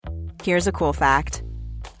Here's a cool fact.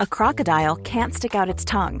 A crocodile can't stick out its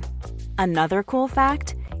tongue. Another cool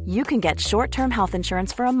fact, you can get short-term health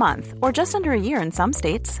insurance for a month or just under a year in some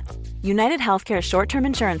states. United Healthcare short-term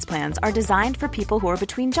insurance plans are designed for people who are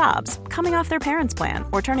between jobs, coming off their parents' plan,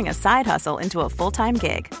 or turning a side hustle into a full-time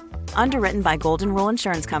gig. Underwritten by Golden Rule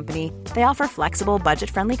Insurance Company, they offer flexible,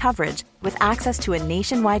 budget-friendly coverage with access to a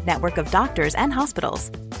nationwide network of doctors and hospitals.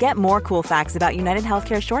 Get more cool facts about United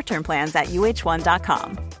Healthcare short-term plans at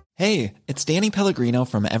uh1.com. Hey, it's Danny Pellegrino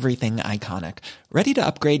from Everything Iconic. Ready to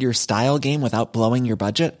upgrade your style game without blowing your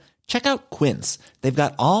budget? Check out Quince. They've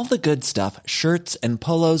got all the good stuff, shirts and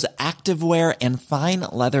polos, activewear, and fine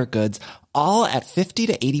leather goods, all at 50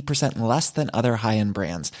 to 80% less than other high-end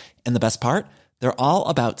brands. And the best part? They're all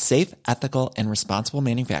about safe, ethical, and responsible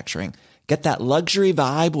manufacturing. Get that luxury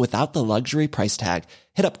vibe without the luxury price tag.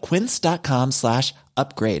 Hit up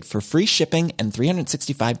quince.com/upgrade for free shipping and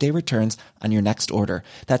 365-day returns on your next order.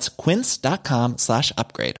 That's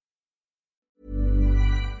quince.com/upgrade.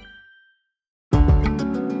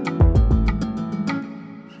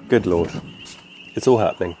 Good Lord. It's all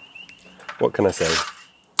happening. What can I say?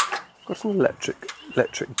 I've got an electric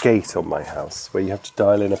gate on my house where you have to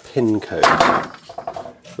dial in a PIN code,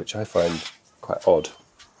 which I find quite odd.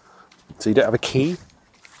 So you don't have a key?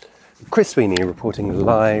 Chris Sweeney reporting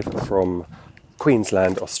live from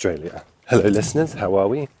Queensland, Australia. Hello listeners, how are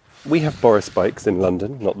we? We have Boris bikes in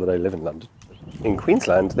London, not that I live in London. In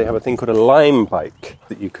Queensland they have a thing called a Lime bike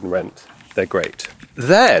that you can rent. They're great.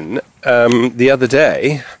 Then, the other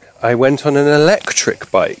day, I went on an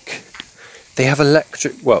electric bike. They have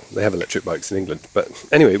electric bikes in England, but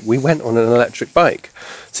anyway, we went on an electric bike.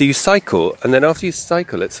 So you cycle, and then after you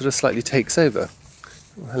cycle, it sort of slightly takes over.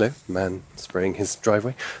 Oh, hello, man spraying his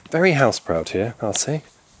driveway. Very house proud here, I'll say.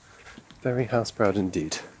 Very house proud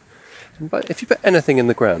indeed. But if you put anything in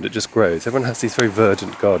the ground, it just grows. Everyone has these very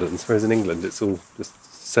verdant gardens, whereas in England, it's all just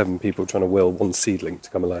 7 people trying to will one seedling to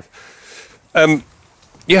come alive.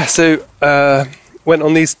 So went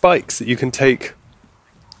on these bikes that you can take,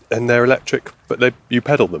 and they're electric, but you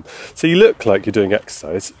pedal them. So you look like you're doing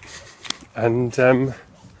exercise, and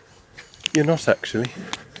you're not actually.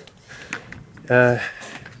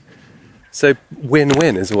 So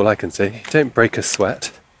win-win is all I can say. Don't break a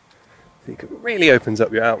sweat. It really opens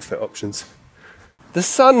up your outfit options. The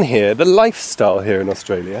sun here, the lifestyle here in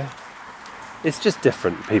Australia, it's just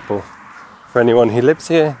different, people. For anyone who lives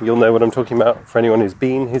here, you'll know what I'm talking about. For anyone who's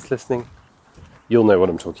listening, you'll know what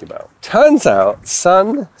I'm talking about. Turns out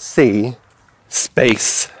sun, sea,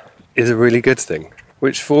 space is a really good thing,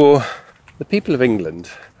 which for the people of England,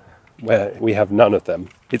 where we have none of them,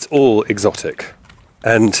 it's all exotic.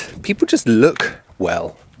 And people just look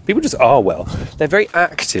well. People just are well. They're very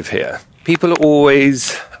active here. People are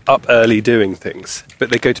always up early doing things, but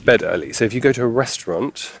they go to bed early. So if you go to a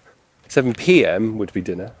restaurant, 7 p.m. would be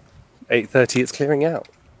dinner. 8:30 it's clearing out,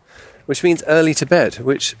 which means early to bed,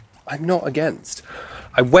 which I'm not against.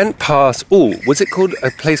 I went past, was it called a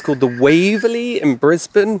place called the Waverley in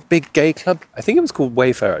Brisbane? Big gay club? I think it was called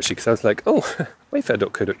Wayfair actually, because I was like,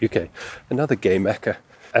 wayfair.co.uk, another gay mecca.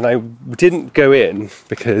 And I didn't go in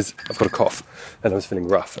because I've got a cough and I was feeling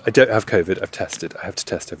rough. I don't have COVID, I've tested. I have to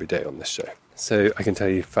test every day on this show. So I can tell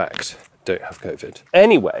you fact, don't have COVID.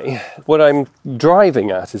 Anyway, what I'm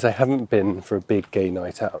driving at is I haven't been for a big gay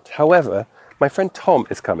night out. However, my friend Tom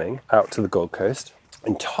is coming out to the Gold Coast,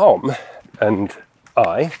 and Tom and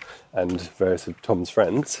I, and various of Tom's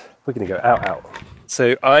friends, we're going to go out.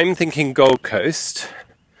 So I'm thinking Gold Coast,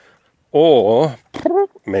 or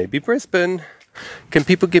maybe Brisbane. Can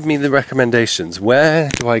people give me the recommendations? Where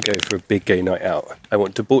do I go for a big gay night out? I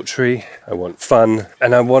want debauchery, I want fun,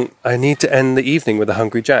 and I need to end the evening with a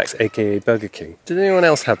Hungry Jack's, aka Burger King. Does anyone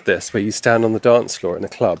else have this, where you stand on the dance floor in a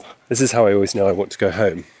club? This is how I always know I want to go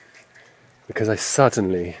home. Because I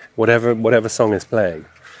suddenly, whatever song is playing,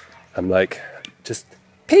 I'm like, just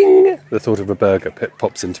ping! The thought of a burger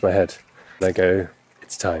pops into my head. And I go,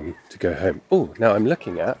 it's time to go home. Oh, now I'm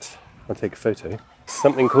looking at, I'll take a photo,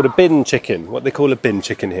 something called a bin chicken, what they call a bin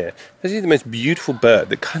chicken here. This is the most beautiful bird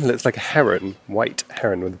that kind of looks like a heron, white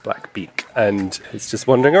heron with a black beak. And it's just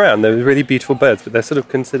wandering around. They're really beautiful birds, but they're sort of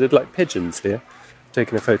considered like pigeons here.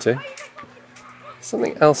 Taking a photo.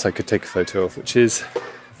 Something else I could take a photo of, which is a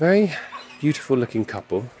very beautiful looking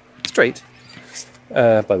couple, straight,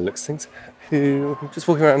 by the looks of things, who are just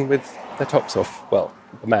walking around with their tops off. Well,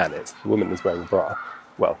 the man is. The woman is wearing a bra.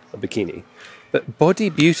 Well, a bikini. But body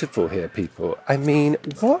beautiful here, people. I mean,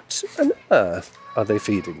 what on earth are they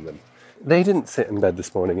feeding them? They didn't sit in bed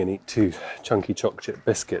this morning and eat 2 chunky chocolate chip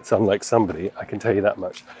biscuits, unlike somebody, I can tell you that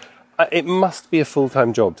much. It must be a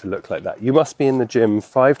full-time job to look like that. You must be in the gym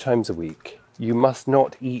 5 times a week. you must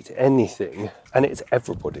not eat anything. And it's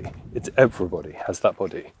everybody has that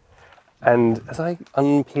body. And as I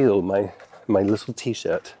unpeel my little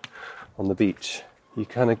t-shirt on the beach,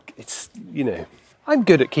 I'm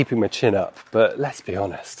good at keeping my chin up, but let's be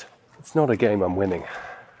honest, it's not a game I'm winning.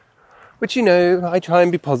 Which, I try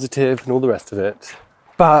and be positive and all the rest of it,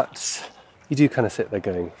 but you do kind of sit there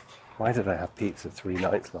going, why did I have pizza 3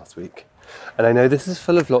 nights last week? And I know this is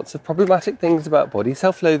full of lots of problematic things about body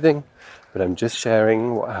self-loathing, but I'm just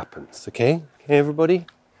sharing what happens, okay? Okay, everybody?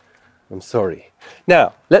 I'm sorry.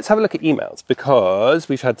 Now, let's have a look at emails, because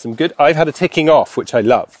I've had a ticking off, which I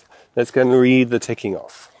love. Let's go and read the ticking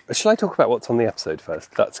off. Shall I talk about what's on the episode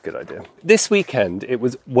first? That's a good idea. This weekend, it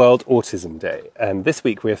was World Autism Day, and this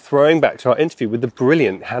week we're throwing back to our interview with the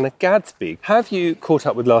brilliant Hannah Gadsby. Have you caught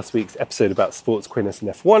up with last week's episode about sports queerness in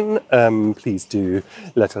F1? Please do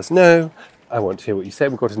let us know. I want to hear what you say.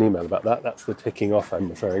 We've got an email about that. That's the ticking off I'm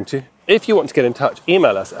referring to. If you want to get in touch,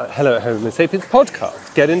 email us at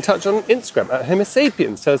hello@homosapiens.podcast. Get in touch on Instagram at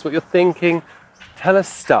homosapiens. Tell us what you're thinking. Tell us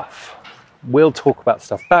stuff. We'll talk about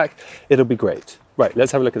stuff back. It'll be great. Right,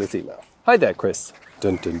 let's have a look at this email. Hi there, Chris.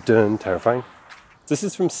 Dun dun dun, terrifying. This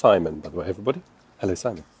is from Simon, by the way, everybody. Hello,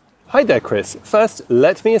 Simon. Hi there, Chris. First,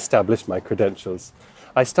 let me establish my credentials.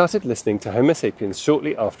 I started listening to Homo Sapiens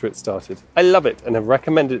shortly after it started. I love it and have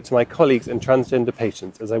recommended it to my colleagues and transgender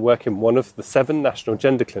patients as I work in one of the 7 national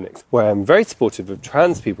gender clinics, where I am very supportive of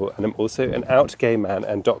trans people and am also an out gay man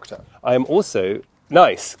and doctor. I am also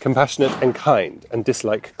nice, compassionate and kind, and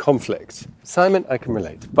dislike conflict. Simon, I can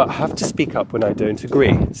relate, but I have to speak up when I don't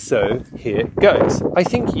agree, so here goes. I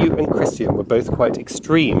think you and Christian were both quite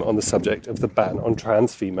extreme on the subject of the ban on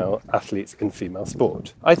trans female athletes in female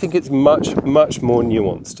sport. I think it's much, much more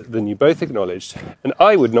nuanced than you both acknowledged, and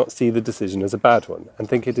I would not see the decision as a bad one, and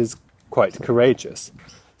think it is quite courageous.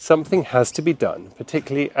 Something has to be done,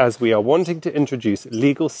 particularly as we are wanting to introduce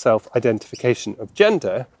legal self-identification of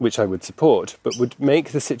gender, which I would support, but would make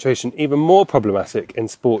the situation even more problematic in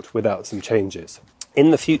sport without some changes. In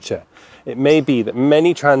the future, it may be that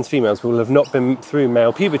many trans females will have not been through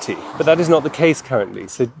male puberty, but that is not the case currently,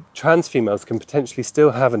 so trans females can potentially still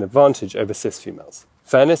have an advantage over cis females.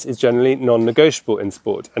 Fairness is generally non-negotiable in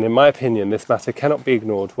sport, and in my opinion, this matter cannot be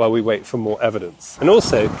ignored while we wait for more evidence. And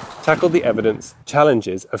also, tackle the evidence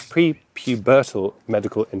challenges of pre-pubertal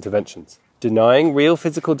medical interventions. Denying real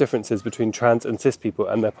physical differences between trans and cis people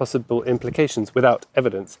and their possible implications without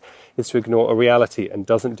evidence is to ignore a reality and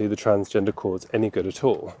doesn't do the transgender cause any good at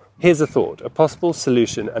all. Here's a thought, a possible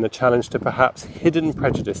solution and a challenge to perhaps hidden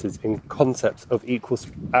prejudices in concepts of equal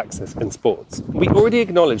access in sports. We already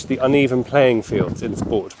acknowledge the uneven playing fields in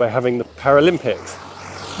sport by having the Paralympics,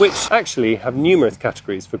 which actually have numerous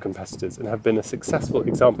categories for competitors and have been a successful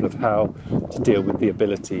example of how to deal with the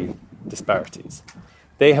ability disparities.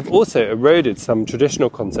 They have also eroded some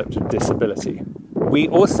traditional concept of disability. We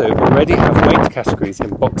also already have weight categories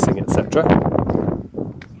in boxing, etc.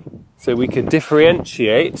 So we could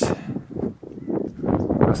differentiate,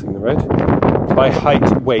 crossing the road, by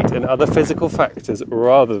height, weight and other physical factors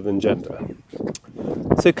rather than gender.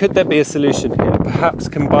 So could there be a solution here? Perhaps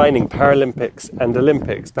combining Paralympics and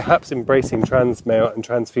Olympics, perhaps embracing trans male and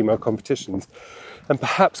trans female competitions, and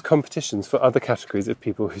perhaps competitions for other categories of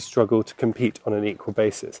people who struggle to compete on an equal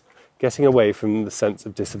basis, getting away from the sense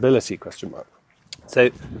of disability, ?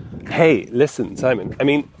 So, hey, listen, Simon,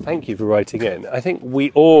 thank you for writing in. I think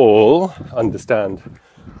we all understand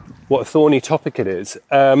what a thorny topic it is.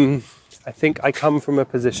 I think I come from a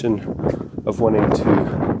position of wanting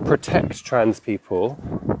to protect trans people,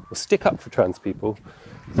 or stick up for trans people,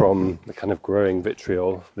 from the kind of growing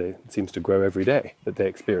vitriol that seems to grow every day that they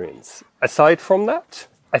experience. Aside from that,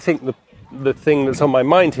 I think the thing that's on my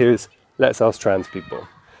mind here is, let's ask trans people.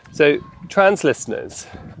 So, trans listeners,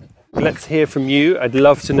 let's hear from you. I'd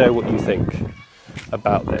love to know what you think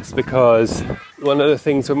about this, because one of the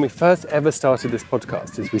things when we first ever started this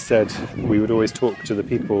podcast is we said we would always talk to the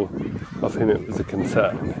people of whom it was a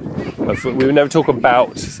concern. We would never talk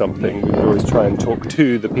about something, we would always try and talk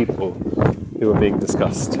to the people who were being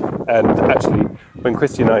discussed. And actually, when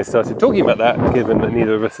Christy and I started talking about that, given that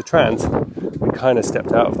neither of us are trans, we kind of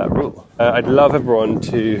stepped out of that rule. I'd love everyone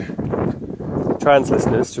trans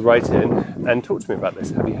listeners to write in and talk to me about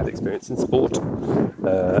this. Have you had experience in sport?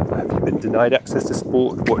 Have you been denied access to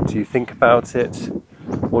sport? What do you think about it?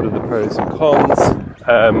 What are the pros and cons?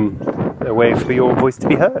 A way for your voice to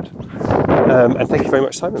be heard. And thank you very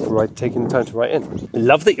much, Simon, for taking the time to write in.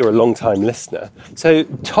 Love that you're a long-time listener. So,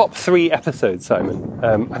 top 3 episodes, Simon.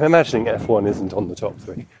 I'm imagining F1 isn't on the top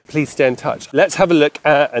 3. Please stay in touch. Let's have a look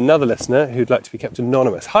at another listener who'd like to be kept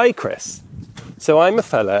anonymous. Hi, Chris. So I'm a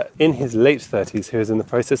fella in his late 30s who is in the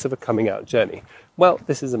process of a coming out journey. Well,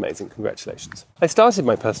 this is amazing. Congratulations. I started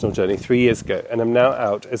my personal journey 3 years ago and am now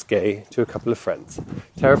out as gay to a couple of friends.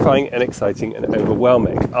 Terrifying and exciting and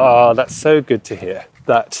overwhelming. That's so good to hear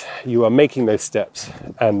that you are making those steps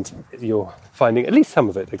and you're finding at least some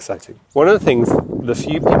of it exciting. One of the things the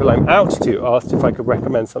few people I'm out to asked if I could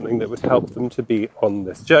recommend something that would help them to be on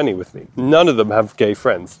this journey with me. None of them have gay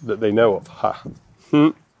friends that they know of.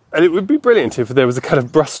 And it would be brilliant if there was a kind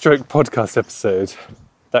of brushstroke podcast episode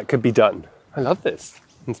that could be done. I love this.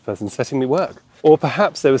 This person's setting me work. Or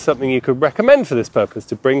perhaps there was something you could recommend for this purpose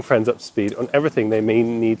to bring friends up to speed on everything they may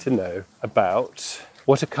need to know about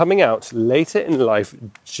what a coming out later in life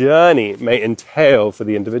journey may entail for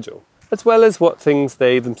the individual, as well as what things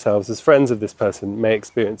they themselves as friends of this person may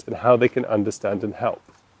experience and how they can understand and help.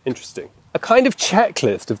 Interesting. A kind of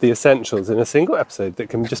checklist of the essentials in a single episode that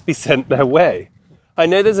can just be sent their way. I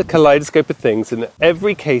know there's a kaleidoscope of things and that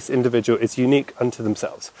every case individual is unique unto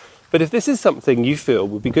themselves. But if this is something you feel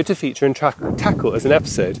would be good to feature and tackle as an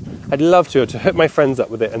episode, I'd love to hook my friends up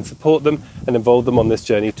with it and support them and involve them on this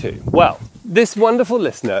journey too. Well, this wonderful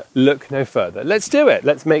listener, look no further. Let's do it.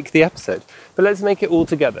 Let's make the episode. But let's make it all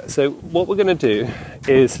together. So what we're going to do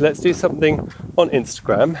is let's do something on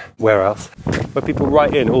Instagram, where else, where people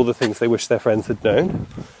write in all the things they wish their friends had known.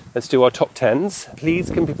 Let's do our top 10s. Please,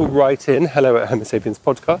 can people write in, hello@Homo Sapiens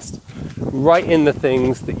podcast, write in the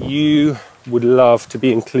things that you would love to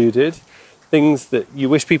be included, things that you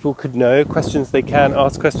wish people could know, questions they can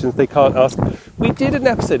ask, questions they can't ask. We did an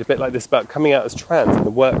episode a bit like this about coming out as trans in the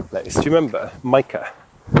workplace. Do you remember? Micah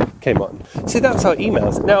came on. So that's our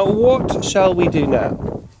emails. Now, what shall we do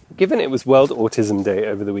now? Given it was World Autism Day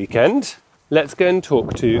over the weekend, let's go and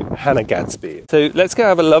talk to Hannah Gadsby. So let's go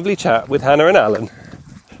have a lovely chat with Hannah and Alan.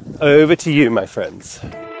 Over to you, my friends.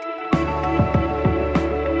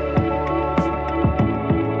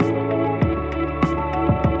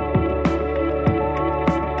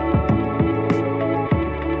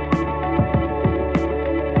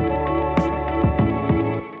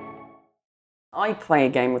 I play a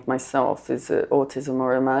game with myself. Is it autism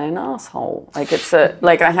or am I an asshole? I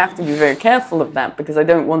have to be very careful of that because I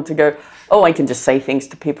don't want to go, I can just say things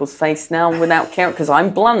to people's face now without care because I'm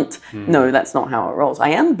blunt. No, that's not how it rolls. I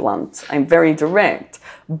am blunt. I'm very direct.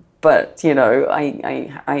 But,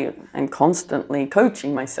 I'm constantly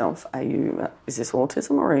coaching myself. Is this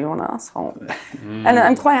autism or are you an asshole? And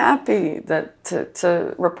I'm quite happy that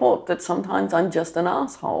to report that sometimes I'm just an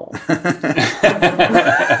asshole.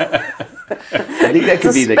 I think that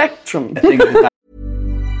could be spectrum.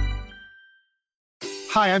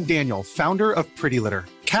 Hi, I'm Daniel, founder of Pretty Litter.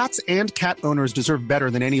 Cats and cat owners deserve better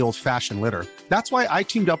than any old-fashioned litter. That's why I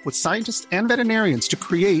teamed up with scientists and veterinarians to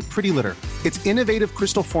create Pretty Litter. Its innovative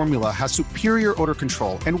crystal formula has superior odor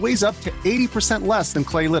control and weighs up to 80% less than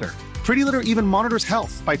clay litter. Pretty Litter even monitors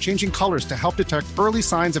health by changing colors to help detect early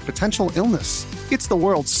signs of potential illness. It's the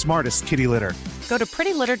world's smartest kitty litter. Go to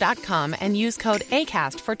prettylitter.com and use code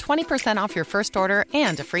ACAST for 20% off your first order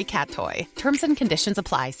and a free cat toy. Terms and conditions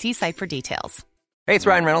apply. See site for details. Hey, it's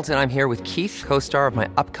Ryan Reynolds, and I'm here with Keith, co-star of my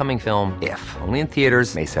upcoming film, If, only in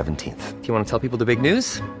theaters May 17th. Do you want to tell people the big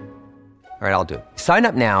news? All right, I'll do it. Sign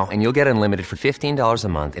up now and you'll get unlimited for $15 a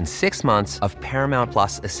month and 6 months of Paramount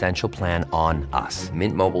Plus Essential Plan on us.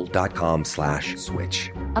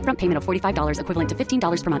 MintMobile.com/switch. Upfront payment of $45 equivalent to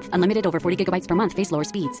 $15 per month. Unlimited over 40 gigabytes per month. Face lower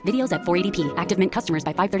speeds. Videos at 480p. Active Mint customers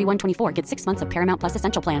by 531.24 get 6 months of Paramount Plus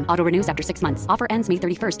Essential Plan. Auto renews after 6 months. Offer ends May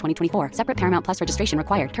 31st, 2024. Separate Paramount Plus registration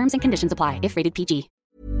required. Terms and conditions apply if rated PG.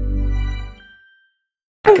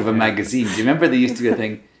 Back of a magazine. Do you remember there used to be a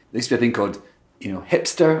thing called,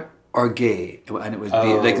 hipster or gay, and it would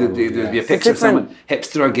be there'd be a picture of someone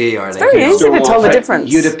hipster or gay, or it's very easy to tell the difference.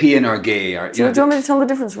 European or gay, or do you want me to tell the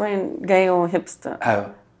difference between gay or hipster?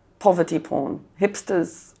 How? Poverty porn.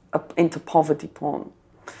 Hipsters are into poverty porn.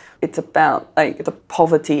 It's about the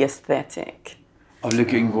poverty aesthetic. Of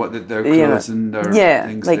looking what their clothes and their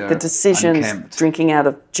things. The decisions, unkempt. Drinking out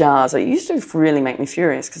of jars. It used to really make me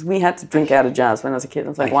furious because we had to drink out of jars when I was a kid. I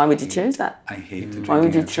was like, why would you choose that? I hate the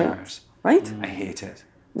drinking out of jars. Right? I hate it.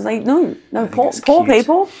 It's like, no, poor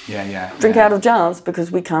people drink out of jars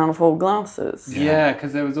because we can't afford glasses. Yeah,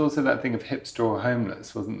 because there was also that thing of hipster or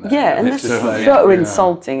homeless, wasn't there? Yeah, and that's so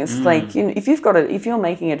insulting. It's like, if you're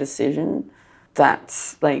making a decision,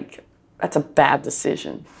 that's a bad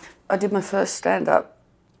decision. I did my first stand-up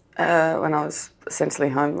when I was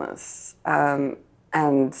essentially homeless, and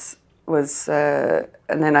then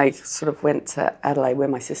I sort of went to Adelaide where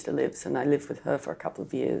my sister lives, and I lived with her for a couple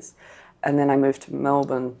of years. And then I moved to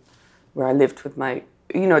Melbourne, where I lived with my.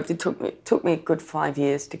 It took me a good 5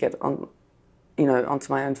 years to get on,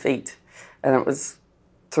 onto my own feet. And it was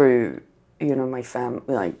through, my family,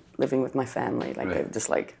 like living with my family. Like, they were just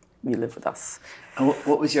like, you live with us. And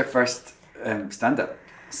what was your first stand-up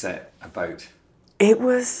set about? It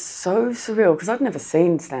was so surreal because I'd never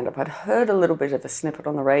seen stand-up. I'd heard a little bit of a snippet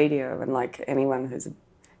on the radio, and like anyone who's, a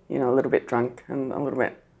little bit drunk and a little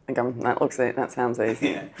bit, that sounds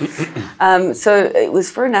easy. Yeah. So it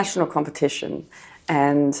was for a national competition,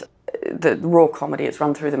 and the raw comedy. It's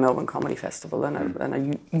run through the Melbourne Comedy Festival and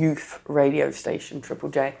a youth radio station, Triple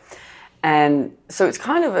J. And so it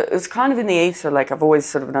was kind of in the ether. Like I've always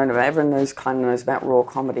sort of known about. Everyone knows about raw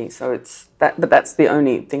comedy. So it's that, but that's the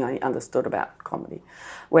only thing I understood about comedy.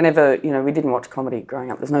 Whenever we didn't watch comedy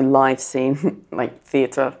growing up. There's no live scene like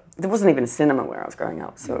theatre. There wasn't even a cinema where I was growing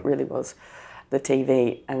up. So it really was the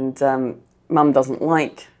TV. And Mum doesn't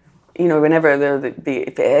like, whenever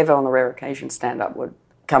if ever on a rare occasion stand up would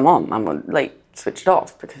come on, Mum would switch it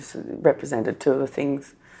off because it represented two of the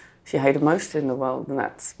things she hated most in the world, and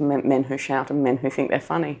that's men who shout and men who think they're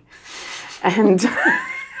funny. And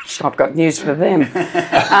I've got news for them.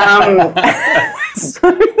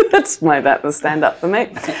 So that's the stand-up for me.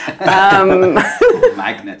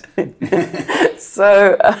 Magnet.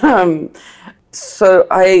 So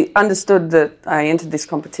I understood that I entered this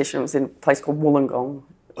competition. It was in a place called Wollongong.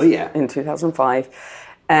 Oh yeah. In 2005,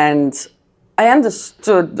 and I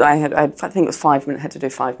understood. I think it was 5 minutes. Had to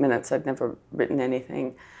do 5 minutes. I'd never written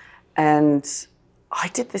anything. And I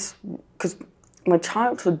did this because my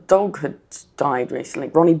childhood dog had died recently,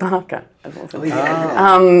 Ronnie Barker. Oh,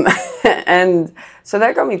 yeah. And so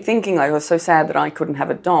that got me thinking, I was so sad that I couldn't have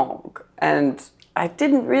a dog. And I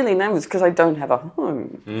didn't really know it was because I don't have a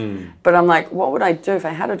home. Mm. But I'm like, what would I do if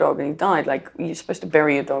I had a dog and he died? Like, you're supposed to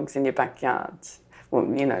bury your dogs in your backyard. Well,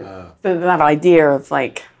 that idea of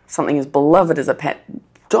like something as beloved as a pet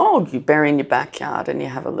dog you bury in your backyard and you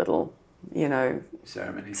have a little,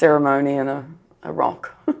 ceremony and a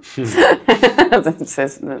rock. That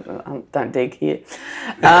says, don't dig here.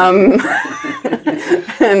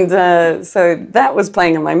 So that was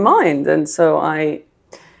playing in my mind. And so I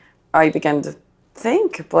began to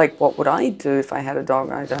think, like, what would I do if I had a dog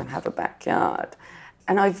and I don't have a backyard?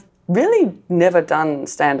 And I've really never done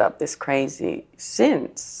stand-up this crazy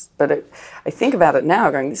since. But I think about it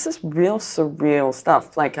now going, this is real surreal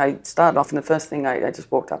stuff. Like, I started off and the first thing I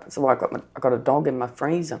just walked up and said, well, I got a dog in my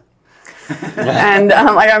freezer. And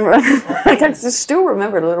I just still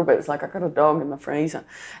remember it a little bit. It's like, I got a dog in my freezer.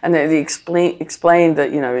 And they explained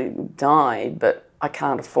that, it died, but I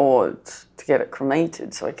can't afford to get it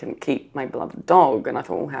cremated, so I can keep my beloved dog. And I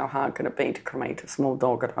thought, well, how hard can it be to cremate a small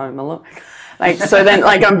dog at home alone? So then,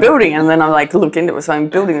 I'm building, and then I look into it. So I'm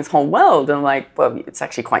building this whole world, and I'm like, well, it's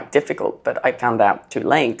actually quite difficult. But I found out too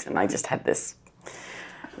late, and I just had this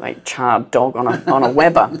charred dog on a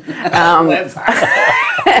Weber.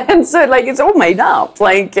 And so it's all made up.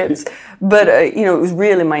 But it was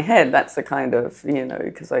real in my head. That's the kind of,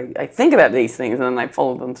 because I think about these things and then I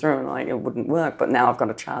follow them through and it wouldn't work. But now I've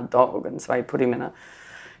got a charred dog, and so I put him in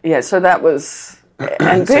so that was.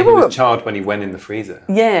 And so he was charred when he went in the freezer?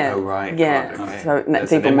 Yeah. Oh, right. Yeah. God, okay. So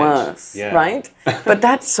that's even worse, right? But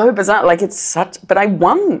that's so bizarre. But I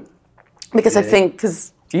won because I think,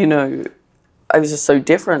 because, I was just so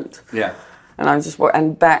different. Yeah.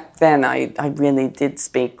 And back then I really did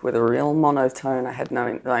speak with a real monotone. I had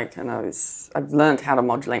I've learned how to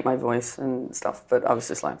modulate my voice and stuff, but I was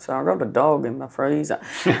just like, so I got a dog in my freezer.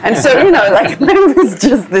 And so, it was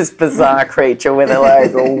just this bizarre creature where they're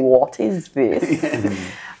like, oh, what is this?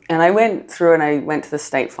 And I went through and I went to the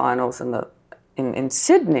state finals in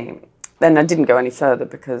Sydney. Then I didn't go any further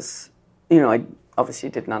because, I obviously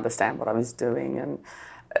didn't understand what I was doing.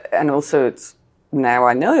 And also now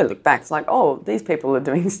I know, I look back, it's like, oh, these people are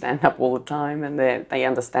doing stand-up all the time and they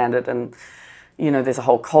understand it, and, there's a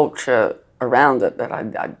whole culture around it that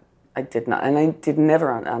I did not, and I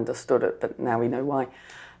never understood it, but now we know why.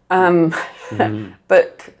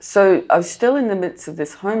 But so I was still in the midst of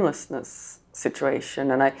this homelessness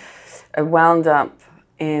situation, and I wound up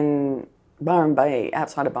in Byron Bay,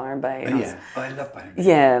 outside of Byron Bay. I love Byron Bay.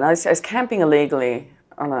 Yeah, and I was camping illegally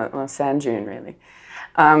on a sand dune, really.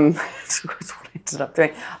 That's what I ended up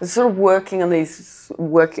doing. I was sort of working on these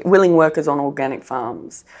willing workers on organic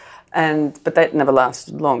farms, but that never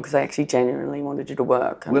lasted long because they actually genuinely wanted you to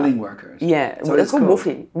work. Willing workers? Yeah, so it's called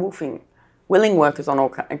woofing. Willing workers on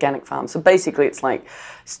organic farms. So basically it's like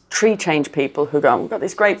tree change people who go, we've got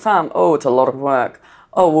this great farm, oh, it's a lot of work.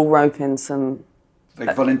 Oh, we'll rope in some...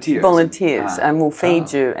 volunteers? Volunteers, and we'll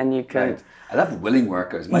feed you, and you can... Right. I love willing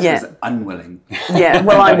workers. Mine was unwilling. Yeah,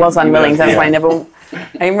 well, I was unwilling. That's why I never...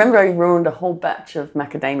 I remember I ruined a whole batch of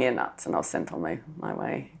macadamia nuts and I was sent on my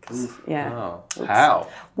way. Oh. How?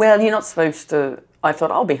 Well, you're not supposed to. I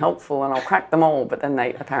thought I'll be helpful and I'll crack them all, but then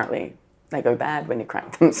they go bad when you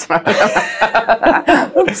crack them. So.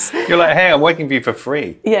 Oops. You're like, hey, I'm working for you for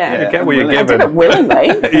free. Yeah. You get what you're given. I did it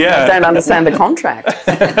willingly. Yeah. I don't understand the contract.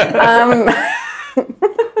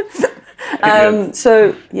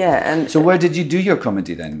 So where did you do your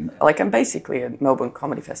comedy then? Like, I'm basically a Melbourne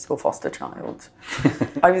Comedy Festival foster child.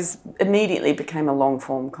 I immediately became a long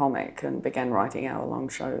form comic and began writing hour-long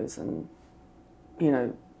shows and,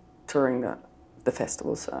 touring the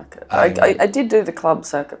festival circuit. I did do the club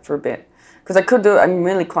circuit for a bit because I could do it. I'm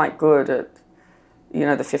really quite good at,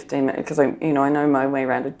 the 15 minutes because I know my way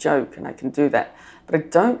around a joke and I can do that, but I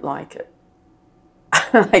don't like it.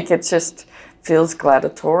 Like, it just feels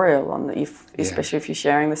gladiatorial especially if you're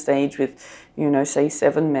sharing the stage with, say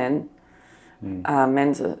 7 men.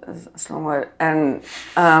 Men's a strong word, and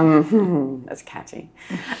that's catchy.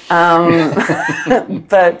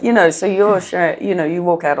 But so you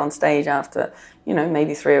walk out on stage after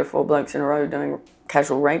maybe 3 or 4 blokes in a row doing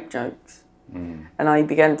casual rape jokes, and I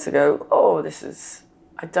began to go,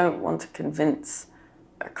 I don't want to convince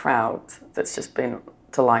a crowd that's just been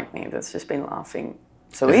to like me, that's just been laughing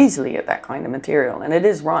so easily at that kind of material, and it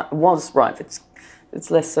was right.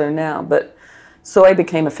 It's less so now, but. So I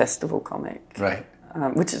became a festival comic, right?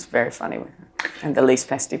 Which is very funny. I'm the least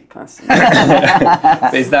festive person.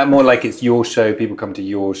 Is that more like it's your show, people come to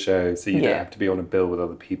your show, so you don't have to be on a bill with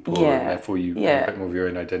other people, and therefore you have a bit more of your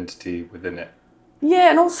own identity within it? Yeah,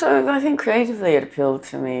 and also I think creatively it appealed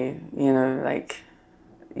to me, like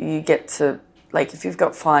you get to, like if you've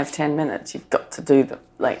got 5-10 minutes, you've got to do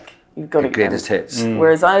you've got to greatest hits.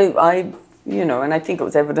 Whereas I and I think it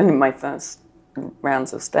was evident in my first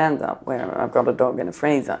rounds of stand-up where I've got a dog in a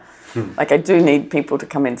freezer. Like, I do need people to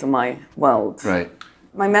come into my world. Right.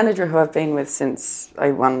 My manager, who I've been with since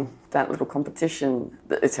I won that little competition,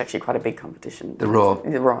 it's actually quite a big competition. The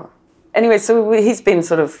Raw. Anyway, so he's been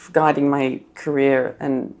sort of guiding my career,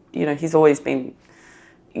 and, he's always been,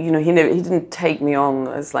 he didn't take me on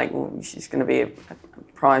as like, well, she's going to be a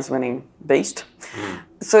prize-winning beast.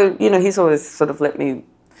 So, he's always sort of let me,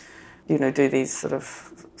 do these sort of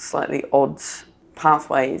slightly odd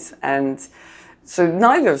pathways, and so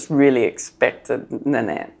neither of us really expected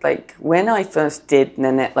Nanette. Like, when I first did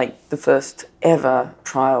Nanette, like the first ever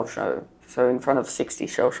trial show, so in front of 60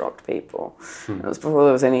 shell-shocked people, it was before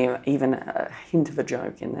there was even a hint of a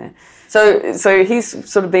joke in there. So he's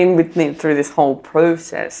sort of been with me through this whole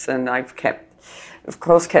process, and I've kept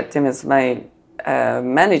him as my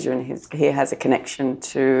manager, and he has a connection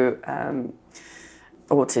to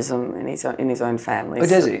autism in his own family. Oh,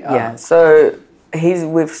 does he? Yeah. So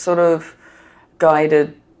we've sort of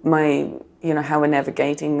guided my, how we're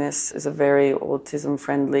navigating this is a very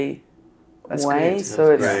autism-friendly way.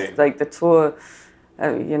 So it's great. Like the tour,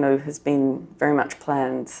 has been very much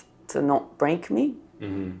planned to not break me.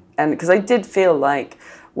 Mm-hmm. And because I did feel like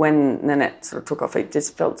when Nanette sort of took off, it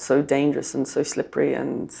just felt so dangerous and so slippery,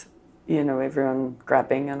 and everyone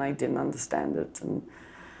grabbing, and I didn't understand it, and.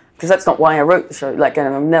 Because that's not why I wrote the show. Like,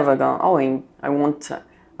 I'm never going, I want to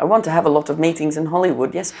have a lot of meetings in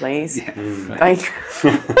Hollywood. Yes, please. Yeah.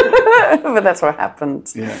 But that's what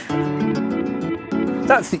happened. Yeah.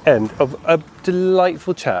 That's the end of a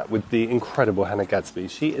delightful chat with the incredible Hannah Gadsby.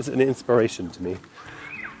 She is an inspiration to me.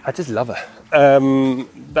 I just love her.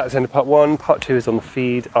 That's the end of part 1. Part 2 is on the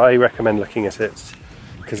feed. I recommend looking at it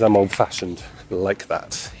because I'm old-fashioned like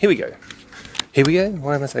that. Here we go.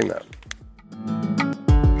 Why am I saying that?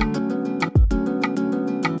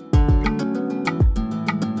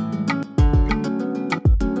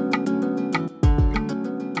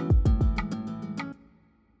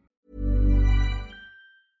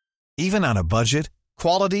 Even on a budget,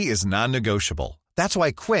 quality is non-negotiable. That's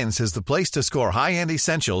why Quince is the place to score high-end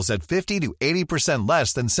essentials at 50 to 80%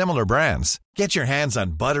 less than similar brands. Get your hands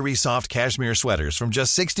on buttery soft cashmere sweaters from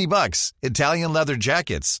just $60, Italian leather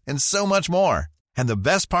jackets, and so much more. And the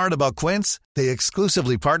best part about Quince, they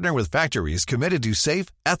exclusively partner with factories committed to safe,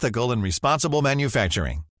 ethical, and responsible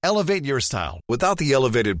manufacturing. Elevate your style without the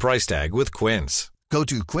elevated price tag with Quince. Go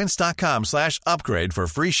to quince.com/upgrade for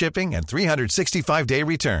free shipping and 365-day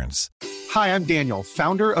returns. Hi, I'm Daniel,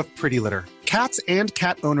 founder of Pretty Litter. Cats and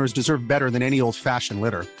cat owners deserve better than any old-fashioned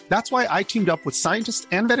litter. That's why I teamed up with scientists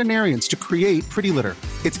and veterinarians to create Pretty Litter.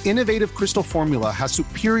 Its innovative crystal formula has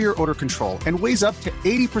superior odor control and weighs up to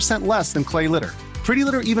 80% less than clay litter. Pretty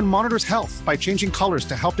Litter even monitors health by changing colors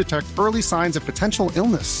to help detect early signs of potential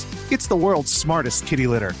illness. It's the world's smartest kitty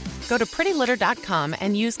litter. Go to prettylitter.com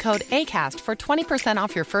and use code ACAST for 20%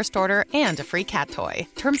 off your first order and a free cat toy.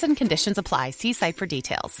 Terms and conditions apply. See site for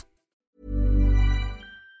details.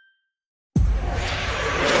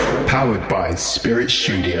 Powered by Spirit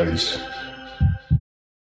Studios.